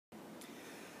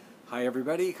Hi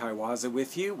everybody, Kaiwaza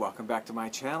with you. Welcome back to my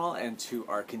channel and to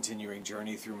our continuing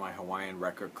journey through my Hawaiian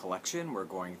record collection. We're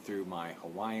going through my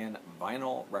Hawaiian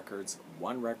vinyl records,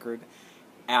 one record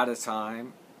at a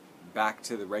time, back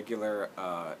to the regular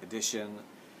edition.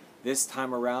 This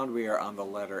time around we are on the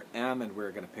letter M, and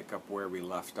we're going to pick up where we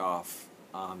left off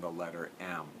on the letter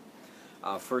M.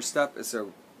 First up is a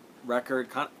record,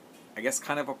 I guess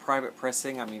kind of a private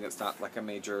pressing. I mean, it's not like a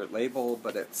major label,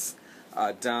 but it's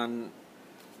done.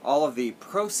 All of the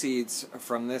proceeds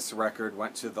from this record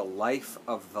went to the Life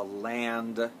of the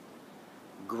Land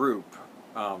group.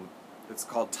 It's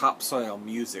called Topsoil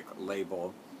Music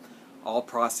label. All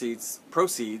proceeds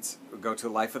go to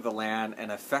Life of the Land, an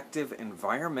effective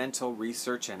environmental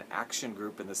research and action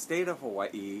group in the state of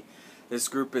Hawaii. This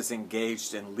group is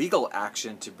engaged in legal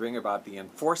action to bring about the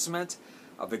enforcement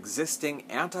of existing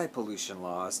anti-pollution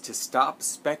laws to stop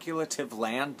speculative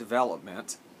land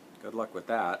development. Good luck with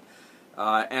that.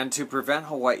 And to prevent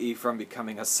Hawaii from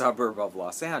becoming a suburb of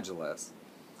Los Angeles.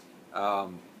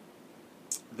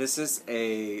 This is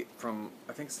from,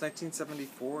 I think it's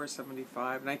 1974 or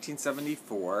 75,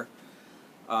 1974.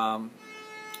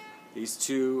 These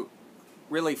two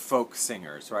really folk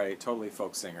singers, right? Totally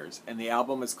folk singers. And the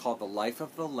album is called The Life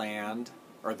of the Land,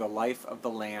 or The Life of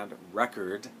the Land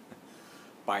Record,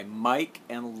 by Mike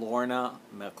and Lorna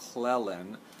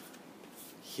McClellan.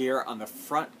 Here on the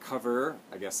front cover,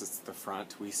 I guess it's the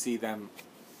front, we see them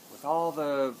with all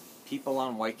the people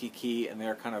on Waikiki, and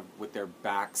they're kind of with their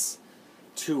backs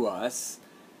to us.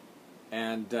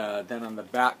 And then on the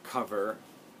back cover,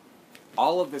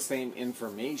 all of the same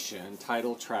information,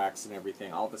 title tracks and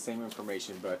everything, all the same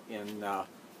information, but in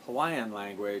Hawaiian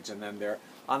language. And then they're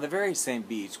on the very same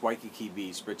beach, Waikiki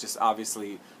Beach, but just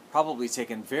obviously probably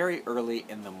taken very early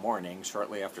in the morning,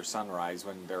 shortly after sunrise,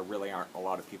 when there really aren't a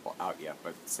lot of people out yet,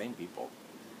 but same people.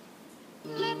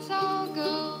 Let's all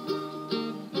go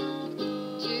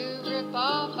to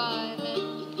Rip-Off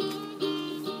Island.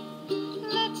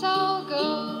 Let's all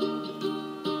go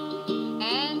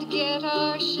and get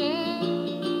our share.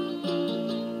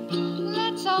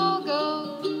 Let's all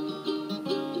go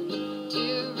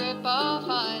to Rip-Off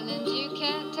Island. You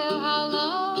can't tell how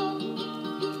long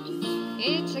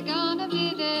it's gonna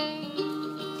be there.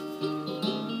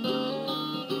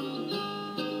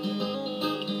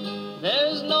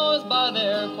 There's noise by the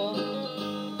airport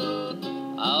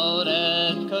out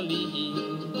at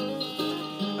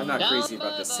Kalihi. I'm not crazy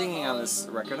about the singing on this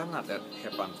record. I'm not that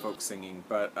hip on folk singing,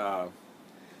 but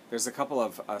there's a couple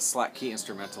of slack key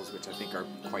instrumentals which I think are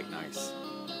quite nice.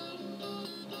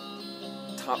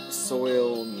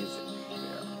 Topsoil Music.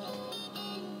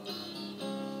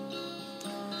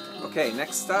 Okay,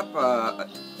 next up, a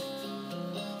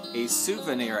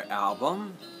souvenir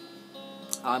album.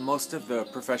 Most of the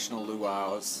professional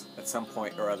luau's at some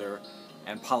point or other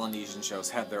and Polynesian shows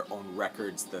had their own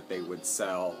records that they would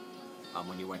sell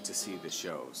when you went to see the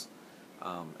shows.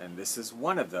 And this is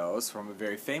one of those from a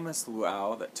very famous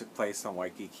luau that took place on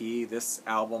Waikiki. This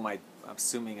album, I'm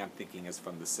thinking is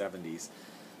from the 70s.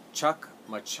 Chuck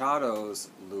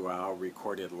Machado's luau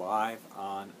recorded live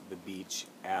on the beach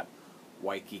at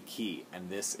Waikiki,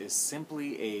 and this is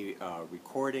simply a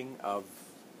recording of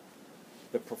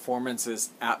the performances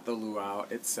at the luau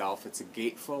itself. It's a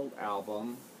gatefold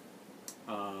album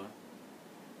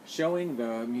showing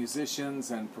the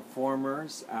musicians and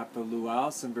performers at the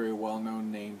luau, some very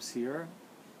well-known names here,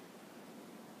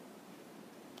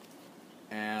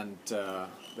 and the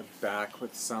back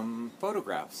with some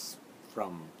photographs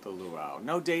from the luau.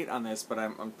 No date on this, but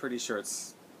I'm pretty sure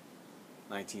it's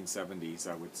 1970s,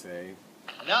 I would say.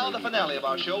 Now, the finale of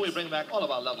our show, we bring back all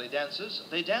of our lovely dancers.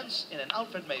 They dance in an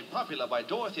outfit made popular by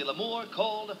Dorothy Lamour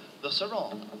called the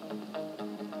sarong.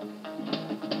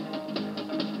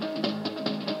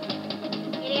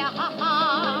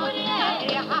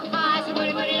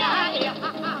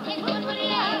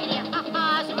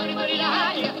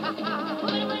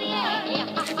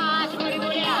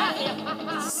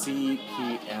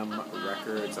 CPM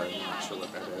Records, I'm not sure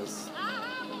what that is.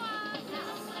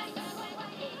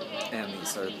 And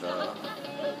these are the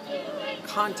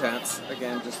contents,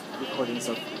 again, just recordings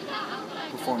of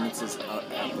performances at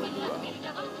the luau.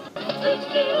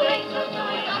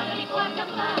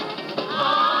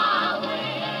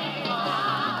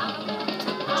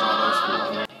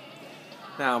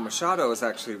 Now, Machado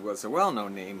was a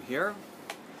well-known name here.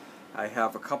 I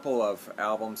have a couple of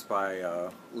albums by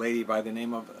a lady by the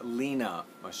name of Lena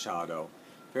Machado.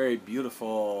 Very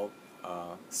beautiful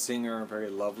singer, very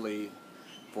lovely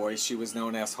voice. She was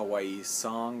known as Hawaii's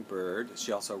songbird.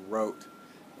 She also wrote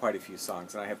quite a few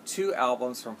songs, and I have two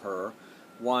albums from her.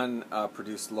 one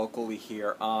produced locally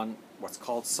here on what's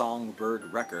called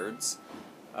Songbird Records.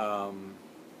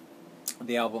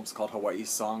 The album's called Hawaii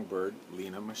Songbird,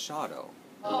 Lena Machado.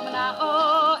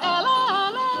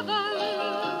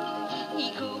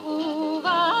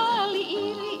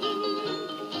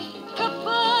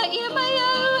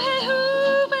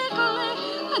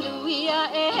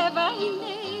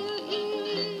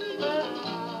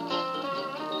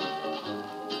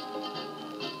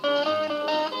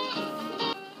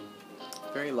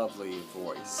 Very lovely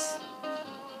voice.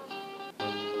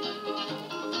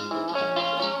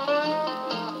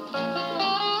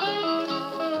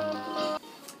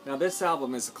 Now this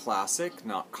album is a classic,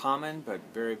 not common, but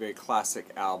very, very classic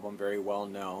album, very well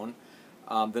known.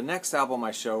 The next album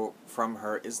I show from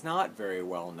her is not very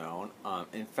well known.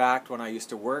 In fact, when I used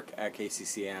to work at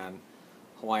KCCN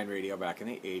Hawaiian Radio back in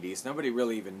the 80s, nobody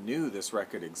really even knew this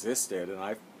record existed, and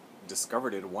I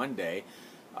discovered it one day.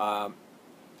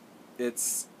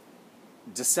 It's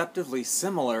deceptively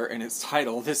similar in its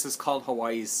title. This is called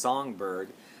Hawaii's Songbird.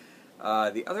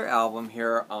 The other album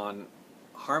here on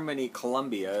Harmony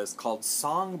Columbia is called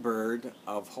Songbird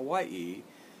of Hawaii.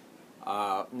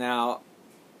 Now,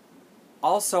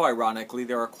 also ironically,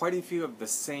 there are quite a few of the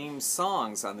same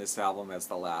songs on this album as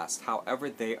the last.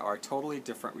 However, they are totally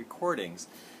different recordings.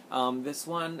 This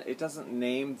one, it doesn't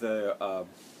name the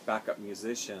backup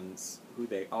musicians who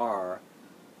they are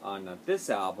on this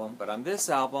album, but on this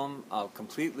album, a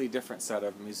completely different set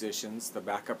of musicians. The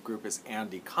backup group is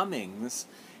Andy Cummings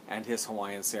and his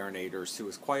Hawaiian Serenaders, who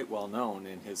is quite well known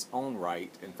in his own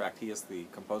right. In fact, he is the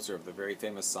composer of the very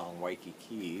famous song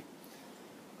Waikiki.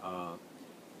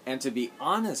 And to be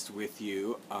honest with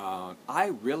you,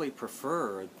 I really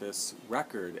prefer this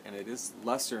record, and it is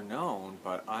lesser known,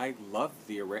 but I love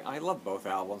both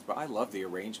albums, but I love the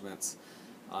arrangements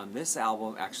on this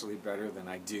album actually better than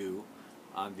I do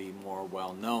on the more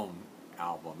well-known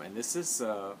album. And this is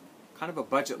kind of a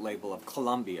budget label of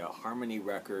Columbia, Harmony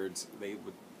Records. They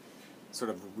would sort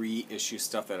of reissue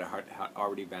stuff that had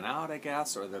already been out, I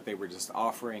guess, or that they were just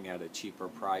offering at a cheaper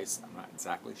price. I'm not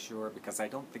exactly sure, because I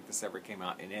don't think this ever came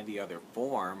out in any other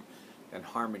form than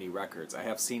Harmony Records. I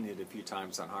have seen it a few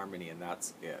times on Harmony, and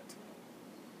that's it.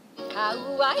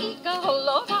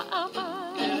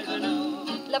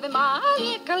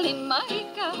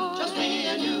 Just me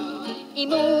and you.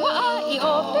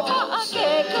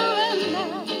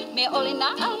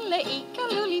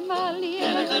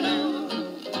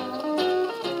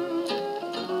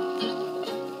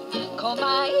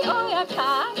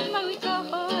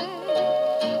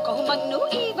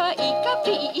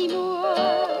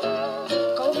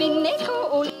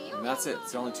 And that's it.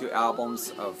 It's the only two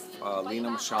albums of Lena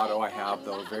Machado I have,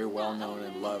 though a very well-known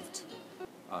and loved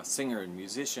singer and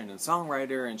musician and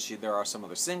songwriter, and there are some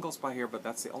other singles by her, but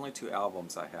that's the only two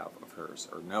albums I have of hers,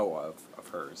 or know of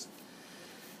hers.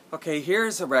 Okay,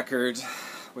 here's a record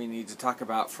we need to talk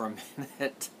about for a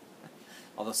minute.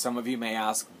 Although some of you may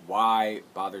ask, why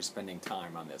bother spending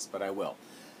time on this? But I will.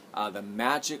 The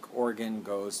Magic Organ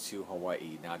Goes to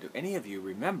Hawaii. Now, do any of you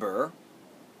remember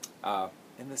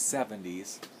in the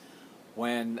 70s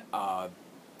when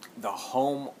the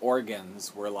home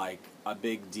organs were like a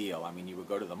big deal? I mean, you would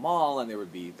go to the mall and there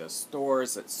would be the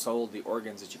stores that sold the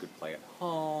organs that you could play at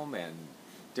home, and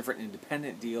different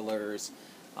independent dealers.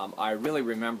 I really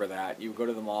remember that. You would go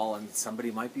to the mall and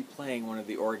somebody might be playing one of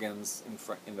the organs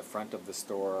in the front of the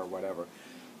store or whatever.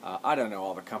 I don't know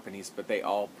all the companies, but they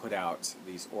all put out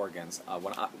these organs.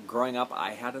 Growing up,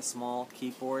 I had a small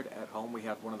keyboard at home. We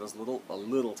had one of those a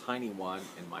little tiny one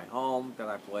in my home that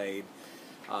I played.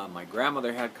 My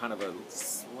grandmother had kind of a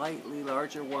slightly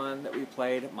larger one that we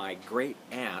played. My great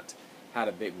aunt had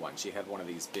a big one. She had one of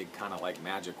these big kind of like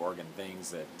magic organ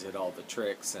things that did all the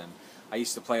tricks, and I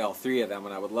used to play all three of them,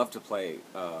 and I would love to play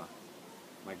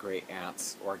my great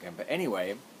aunt's organ. But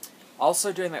anyway,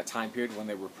 also during that time period when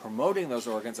they were promoting those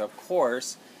organs, of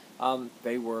course,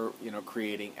 they were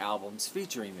creating albums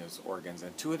featuring those organs.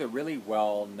 And two of the really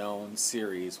well-known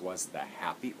series was the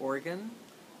Happy Organ,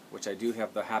 which I do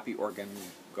have. The Happy Organ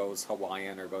Goes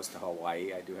Hawaiian, or Goes to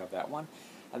Hawaii. I do have that one.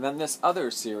 And then this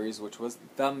other series, which was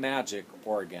the Magic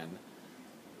Organ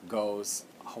Goes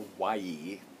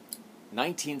Hawaii.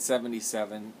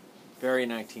 1977, very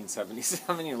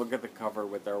 1977. You look at the cover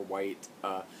with their white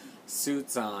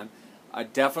suits on.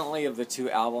 Definitely of the two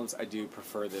albums, I do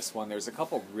prefer this one. There's a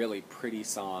couple really pretty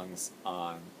songs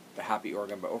on the Happy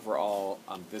Organ, but overall,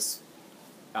 this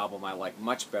album I like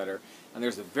much better. And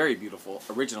there's a very beautiful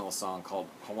original song called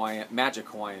Magic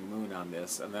Hawaiian Moon on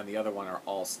this, and then the other one are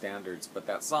all standards. But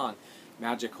that song,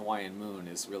 Magic Hawaiian Moon,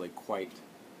 is really quite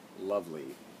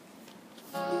lovely.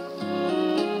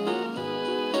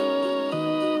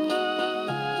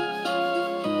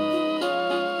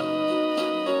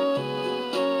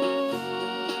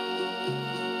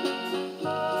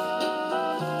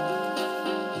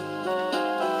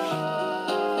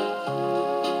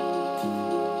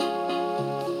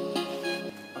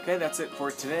 Okay, that's it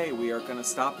for today. We are going to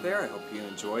stop there. I hope you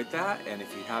enjoyed that. And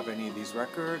if you have any of these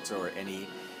records or any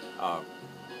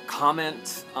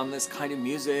comment on this kind of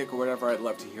music or whatever, I'd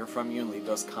love to hear from you, and leave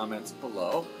those comments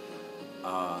below.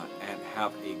 And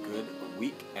have a good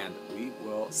week, and we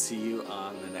will see you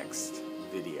on the next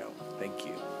video. Thank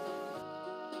you.